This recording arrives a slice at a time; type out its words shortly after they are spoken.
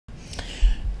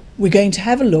We're going to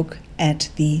have a look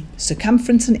at the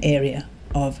circumference and area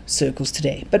of circles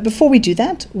today. But before we do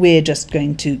that, we're just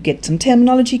going to get some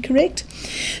terminology correct.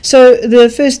 So the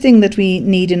first thing that we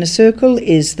need in a circle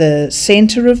is the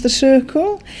center of the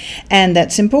circle, and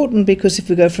that's important because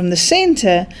if we go from the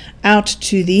center out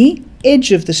to the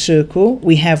edge of the circle,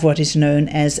 we have what is known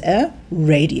as a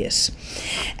radius.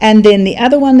 And then the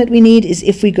other one that we need is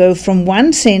if we go from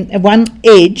one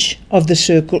edge of the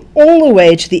circle all the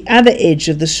way to the other edge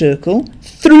of the circle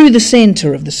through the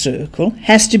center of the circle,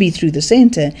 has to be through the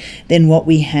center, then what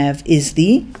we have is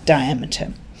the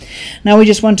diameter. Now we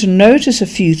just want to notice a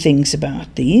few things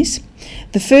about these.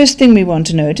 The first thing we want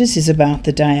to notice is about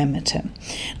the diameter.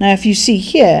 Now if you see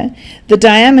here, the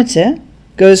diameter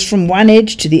goes from one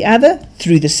edge to the other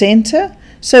through the center,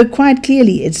 so quite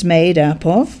clearly it's made up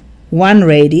of one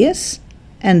radius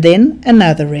and then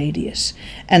another radius,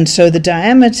 and so the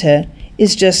diameter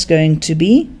is just going to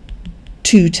be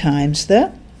 2 times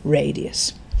the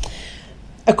radius.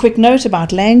 A quick note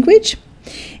about language.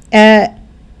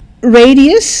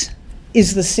 Radius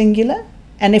is the singular,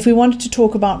 and if we wanted to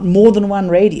talk about more than one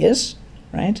radius,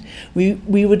 right,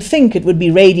 we would think it would be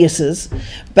radiuses,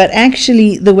 but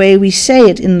actually the way we say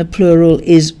it in the plural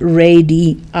is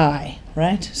radii,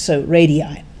 right? So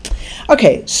radii.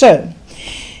 Okay, so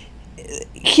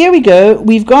here we go.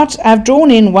 I've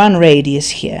drawn in one radius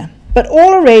here, but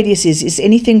all a radius is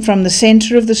anything from the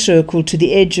center of the circle to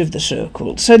the edge of the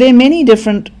circle. So there are many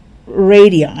different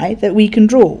radii that we can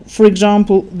draw. For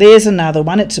example, there's another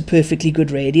one, it's a perfectly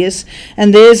good radius,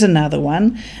 and there's another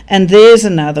one, and there's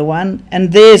another one,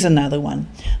 and there's another one.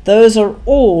 Those are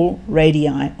all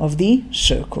radii of the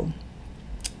circle,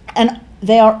 and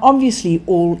they are obviously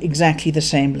all exactly the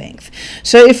same length.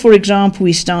 So if, for example,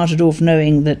 we started off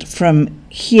knowing that from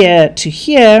here to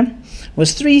here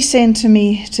was 3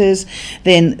 centimeters,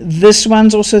 then this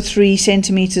one's also 3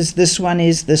 centimeters, this one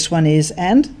is,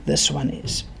 and this one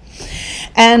is.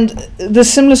 And the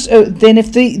similar, then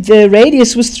if the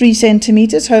radius was 3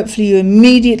 centimeters, hopefully you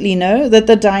immediately know that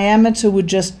the diameter would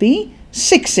just be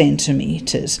 6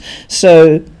 centimeters.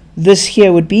 So this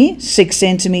here would be 6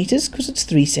 centimeters because it's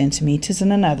 3 centimeters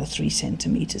and another 3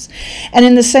 centimeters. And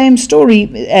in the same story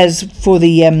as for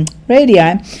the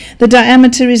radii, the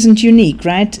diameter isn't unique,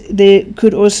 right? There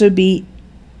could also be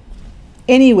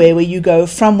anywhere where you go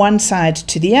from one side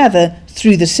to the other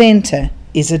through the center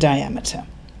is a diameter.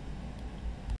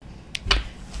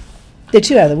 There are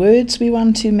 2 other words we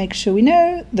want to make sure we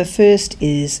know. The first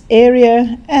is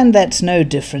area, and that's no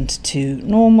different to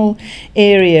normal.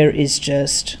 Area is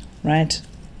just, right,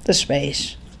 the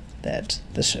space that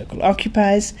the circle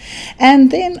occupies.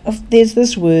 And then there's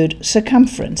this word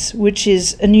circumference, which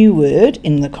is a new word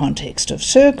in the context of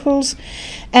circles.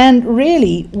 And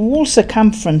really, all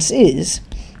circumference is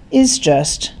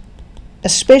just a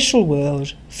special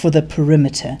word for the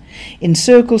perimeter. In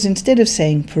circles, instead of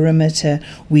saying perimeter,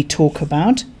 we talk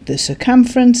about the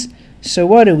circumference. So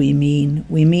what do we mean?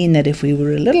 We mean that if we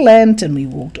were a little ant and we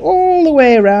walked all the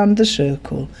way around the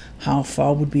circle, how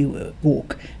far would we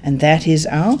walk? And that is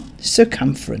our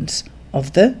circumference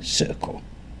of the circle.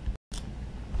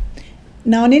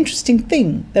 Now, an interesting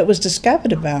thing that was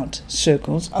discovered about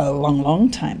circles a long,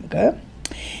 long time ago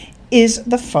is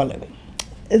the following,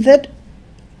 that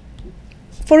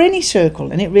for any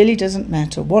circle, and it really doesn't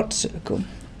matter what circle,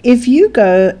 if you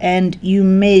go and you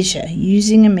measure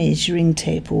using a measuring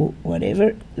tape or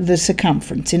whatever the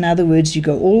circumference, in other words, you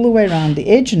go all the way around the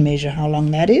edge and measure how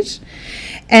long that is,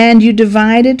 and you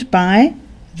divide it by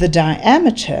the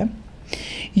diameter,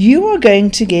 you are going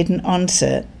to get an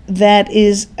answer that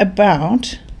is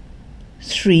about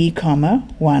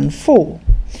 3,14.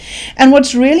 And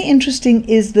what's really interesting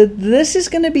is that this is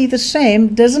going to be the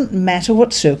same, doesn't matter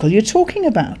what circle you're talking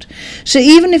about. So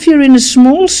even if you're in a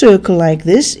small circle like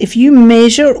this, if you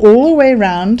measure all the way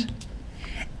around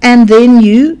and then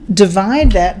you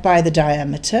divide that by the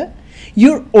diameter,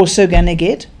 you're also going to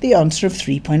get the answer of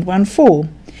 3.14.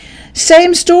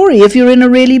 Same story if you're in a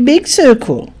really big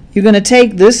circle. You're going to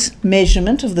take this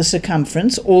measurement of the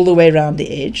circumference all the way around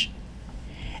the edge,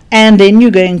 and then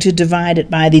you're going to divide it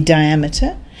by the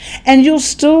diameter, and you'll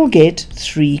still get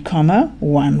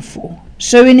 3,14.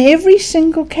 So in every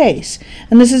single case,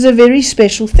 and this is a very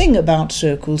special thing about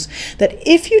circles, that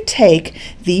if you take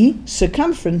the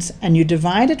circumference and you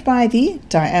divide it by the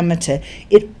diameter,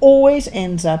 it always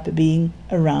ends up being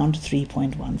around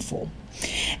 3.14.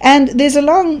 And there's a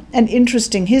long and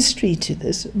interesting history to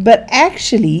this, but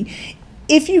actually,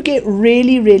 if you get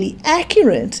really, really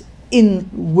accurate in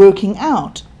working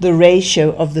out the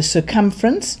ratio of the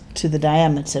circumference to the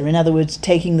diameter, in other words,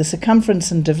 taking the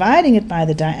circumference and dividing it by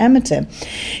the diameter,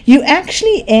 you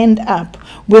actually end up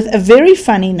with a very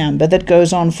funny number that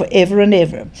goes on forever and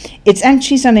ever. It's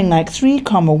actually something like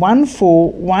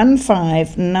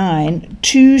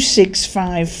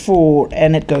 3,141592654,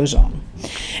 and it goes on.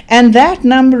 And that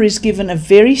number is given a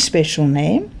very special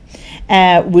name,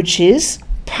 which is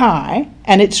pi,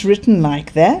 and it's written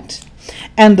like that.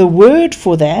 And the word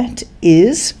for that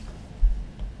is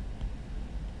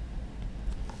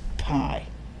pi.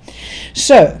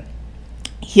 So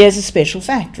here's a special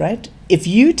fact, right? If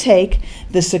you take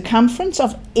the circumference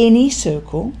of any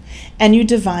circle and you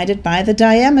divide it by the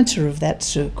diameter of that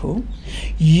circle,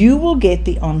 you will get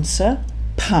the answer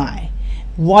pi.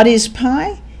 What is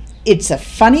pi? It's a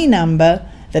funny number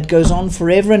that goes on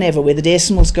forever and ever, where the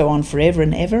decimals go on forever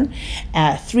and ever.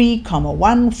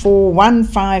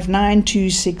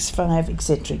 3,141592655,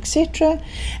 etc., etc.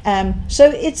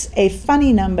 So it's a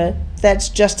funny number that's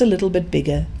just a little bit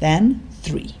bigger than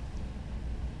 3.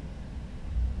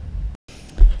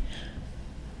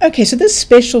 Okay, so this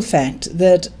special fact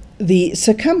that the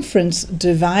circumference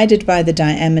divided by the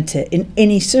diameter in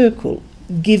any circle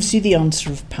gives you the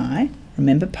answer of pi.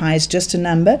 Remember, pi is just a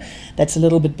number that's a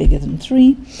little bit bigger than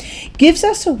 3. Gives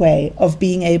us a way of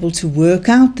being able to work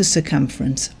out the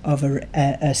circumference of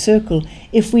a circle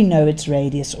if we know its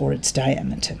radius or its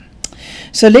diameter.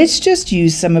 So let's just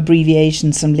use some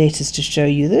abbreviations, some letters to show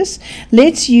you this.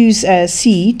 Let's use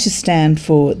C to stand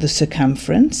for the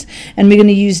circumference, and we're going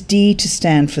to use D to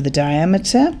stand for the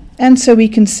diameter. And so we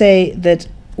can say that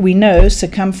we know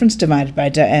circumference divided by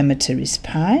diameter is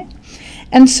pi.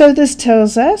 And so this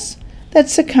tells us that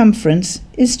circumference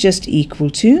is just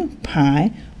equal to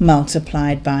pi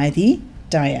multiplied by the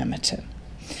diameter.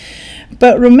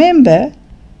 But remember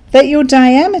that your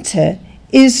diameter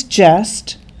is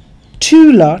just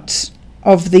 2 lots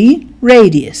of the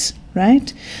radius,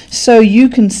 right? So you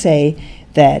can say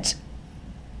that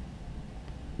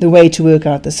the way to work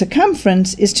out the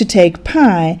circumference is to take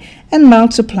pi and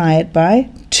multiply it by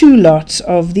 2 lots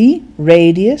of the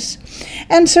radius.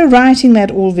 And so writing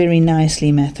that all very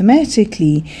nicely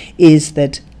mathematically is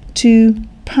that 2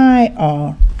 pi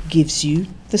r gives you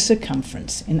the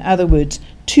circumference. In other words,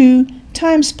 2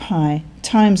 times pi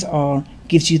times r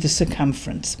gives you the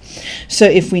circumference. So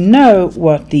if we know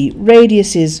what the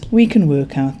radius is, we can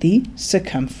work out the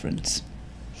circumference.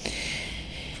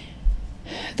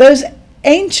 Those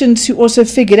ancients who also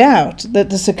figured out that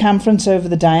the circumference over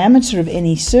the diameter of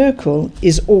any circle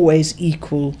is always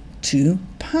equal to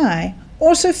pi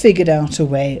also figured out a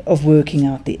way of working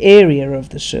out the area of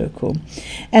the circle.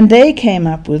 And they came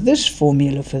up with this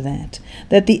formula for that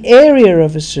the area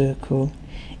of a circle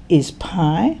is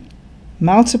pi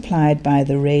multiplied by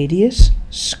the radius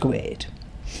squared.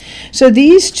 So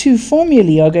these two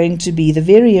formulae are going to be the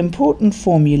very important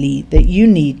formulae that you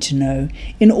need to know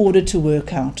in order to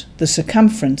work out the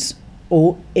circumference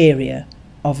or area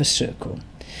of a circle.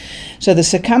 So the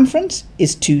circumference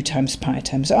is 2 times pi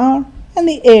times r, and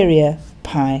the area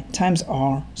pi times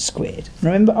r squared.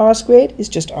 Remember, r squared is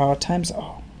just r times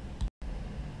r.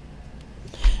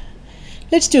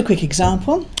 Let's do a quick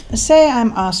example. Say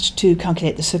I'm asked to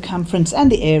calculate the circumference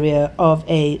and the area of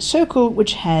a circle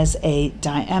which has a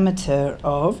diameter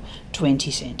of 20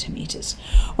 centimeters.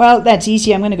 Well, that's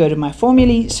easy. I'm going to go to my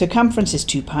formulae. Circumference is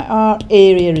 2 pi r,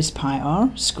 area is pi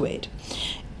r squared.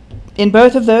 In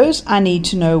both of those, I need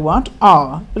to know what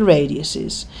r, the radius,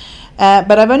 is.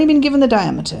 But I've only been given the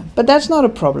diameter. But that's not a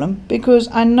problem because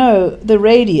I know the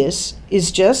radius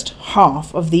is just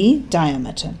half of the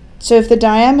diameter. So if the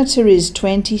diameter is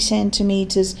 20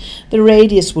 centimeters, the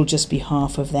radius will just be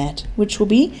half of that, which will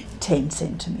be 10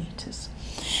 centimeters.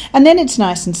 And then it's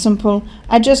nice and simple.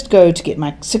 I just go to get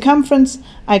my circumference.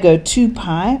 I go 2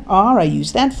 pi r, I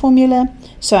use that formula.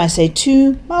 So I say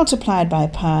 2 multiplied by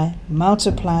pi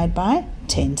multiplied by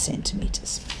 10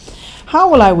 centimeters. How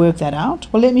will I work that out?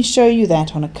 Well, let me show you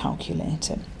that on a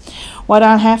calculator. What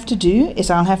I'll have to do is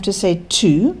I'll have to say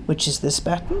 2, which is this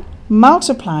button,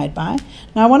 multiplied by,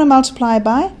 now I want to multiply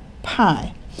by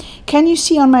pi. Can you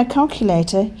see on my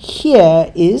calculator,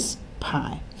 here is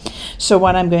pi. So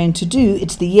what I'm going to do,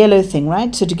 it's the yellow thing,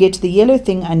 right? So to get to the yellow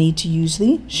thing, I need to use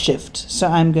the shift. So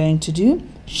I'm going to do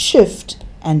shift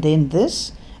and then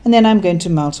this, and then I'm going to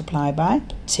multiply by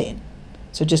 10.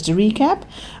 So just to recap,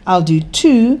 I'll do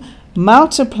 2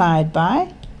 multiplied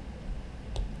by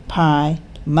pi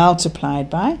multiplied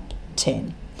by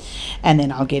 10. And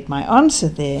then I'll get my answer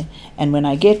there. And when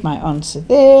I get my answer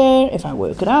there, if I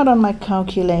work it out on my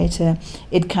calculator,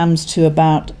 it comes to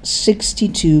about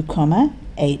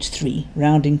 62,83,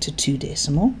 rounding to 2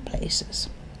 decimal places.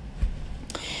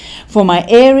 For my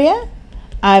area,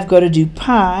 I've got to do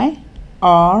pi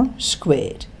r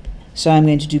squared. So I'm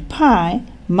going to do pi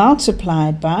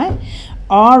multiplied by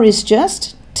r is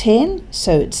just 10,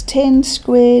 so it's 10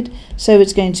 squared, so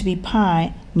it's going to be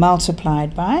pi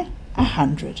multiplied by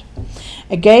 100.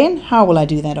 Again, how will I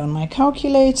do that on my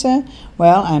calculator?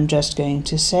 Well, I'm just going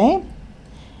to say,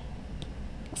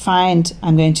 I'm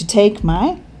going to take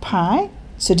my pi.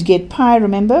 So to get pi,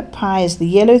 remember, pi is the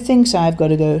yellow thing, so I've got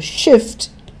to go shift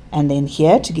and then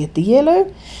here to get the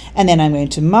yellow. And then I'm going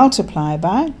to multiply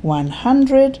by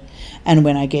 100. And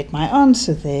when I get my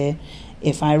answer there,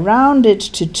 if I round it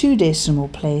to 2 decimal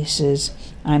places,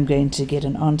 I'm going to get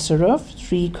an answer of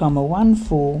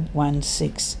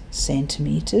 3,1416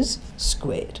 centimeters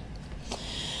squared.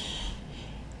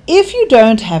 If you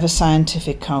don't have a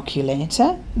scientific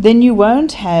calculator, then you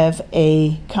won't have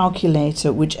a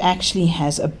calculator which actually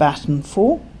has a button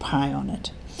for pi on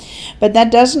it. But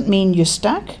that doesn't mean you're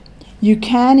stuck. You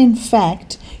can, in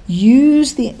fact,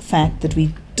 use the fact that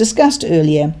we discussed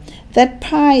earlier that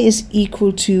pi is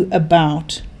equal to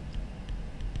about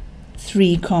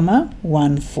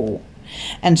 3,14.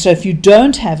 And so if you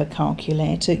don't have a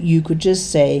calculator, you could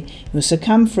just say your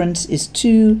circumference is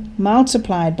 2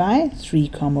 multiplied by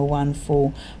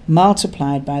 3,14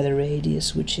 multiplied by the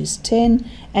radius, which is 10,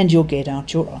 and you'll get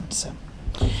out your answer.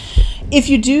 If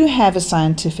you do have a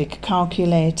scientific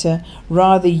calculator,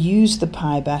 rather use the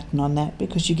pi button on that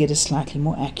because you get a slightly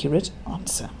more accurate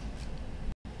answer.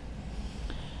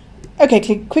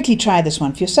 Okay, quickly try this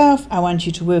one for yourself. I want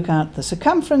you to work out the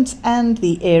circumference and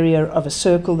the area of a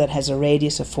circle that has a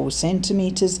radius of 4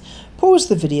 centimeters. Pause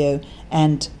the video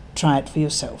and try it for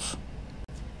yourself.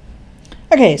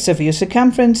 Okay, so for your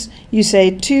circumference, you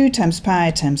say 2 times pi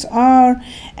times r,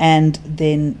 and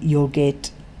then you'll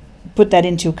put that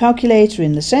into your calculator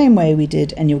in the same way we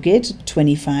did, and you'll get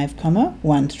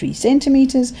 25,13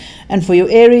 centimeters. And for your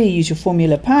area, use your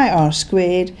formula pi r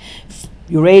squared.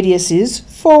 Your radius is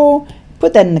 4.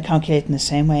 Put that in the calculator in the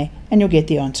same way, and you'll get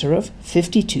the answer of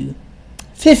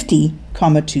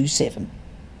 50,27.